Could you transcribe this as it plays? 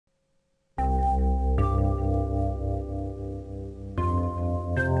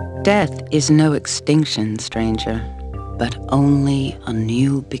Death is no extinction, stranger, but only a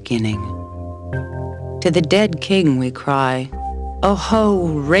new beginning. To the dead king we cry, "Oh ho,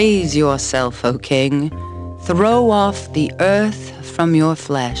 raise yourself, O king, throw off the earth from your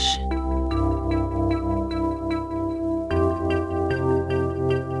flesh."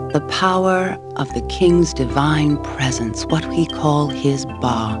 The power of the king's divine presence, what we call his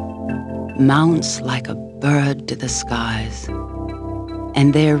Ba, mounts like a bird to the skies,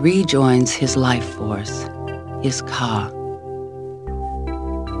 and there rejoins his life force, his Ka.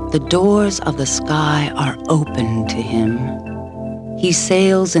 The doors of the sky are open to him. He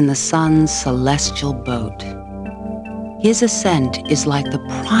sails in the sun's celestial boat. His ascent is like the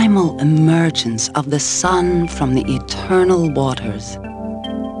primal emergence of the sun from the eternal waters.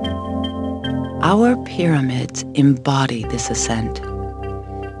 Our pyramids embody this ascent.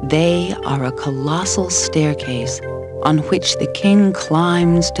 They are a colossal staircase on which the king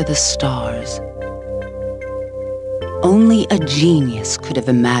climbs to the stars. Only a genius could have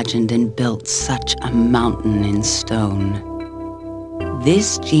imagined and built such a mountain in stone.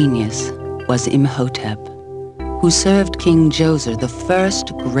 This genius was Imhotep, who served King Djoser, the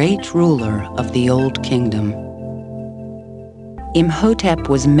first great ruler of the Old Kingdom. Imhotep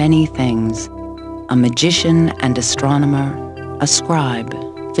was many things: a magician and astronomer, a scribe,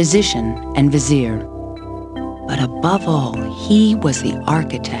 physician and vizier. But above all, he was the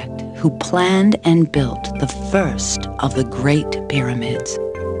architect who planned and built the first of the Great Pyramids,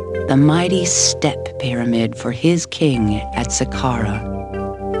 the mighty Step Pyramid for his king at Saqqara.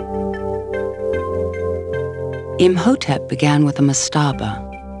 Imhotep began with a mastaba,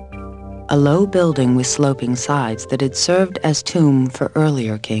 a low building with sloping sides that had served as tomb for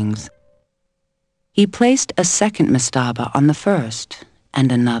earlier kings. He placed a second mastaba on the first,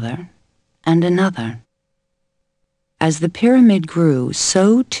 and another, and another. As the pyramid grew,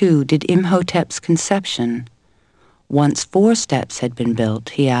 so too did Imhotep's conception. Once 4 steps had been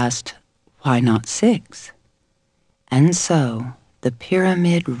built, he asked, why not 6? And so the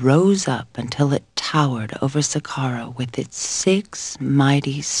pyramid rose up until it towered over Saqqara with its 6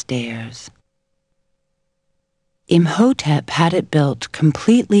 mighty stairs. Imhotep had it built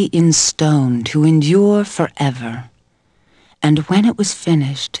completely in stone to endure forever. And when it was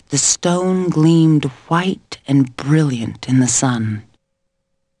finished, the stone gleamed white and brilliant in the sun.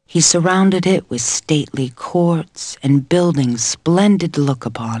 He surrounded it with stately courts and buildings splendid to look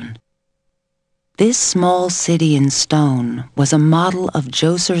upon. This small city in stone was a model of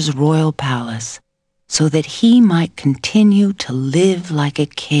Djoser's royal palace, so that he might continue to live like a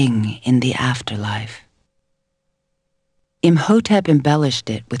king in the afterlife. Imhotep embellished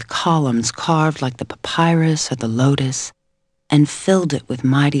it with columns carved like the papyrus or the lotus, and filled it with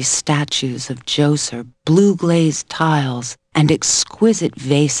mighty statues of Djoser, blue-glazed tiles, and exquisite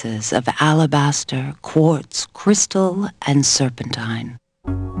vases of alabaster, quartz, crystal, and serpentine.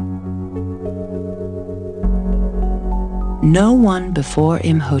 No one before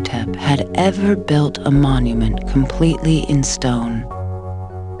Imhotep had ever built a monument completely in stone,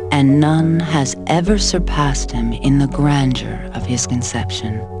 and none has ever surpassed him in the grandeur of his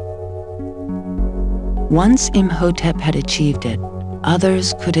conception. Once Imhotep had achieved it,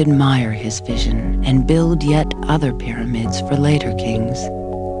 others could admire his vision and build yet other pyramids for later kings.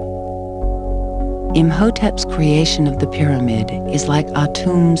 Imhotep's creation of the pyramid is like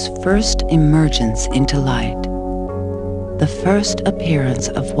Atum's first emergence into light, the first appearance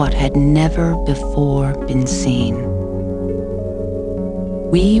of what had never before been seen.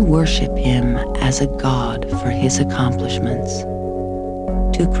 We worship him as a god for his accomplishments.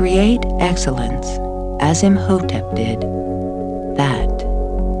 To create excellence, as Imhotep did, that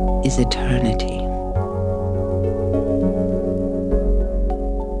is eternity.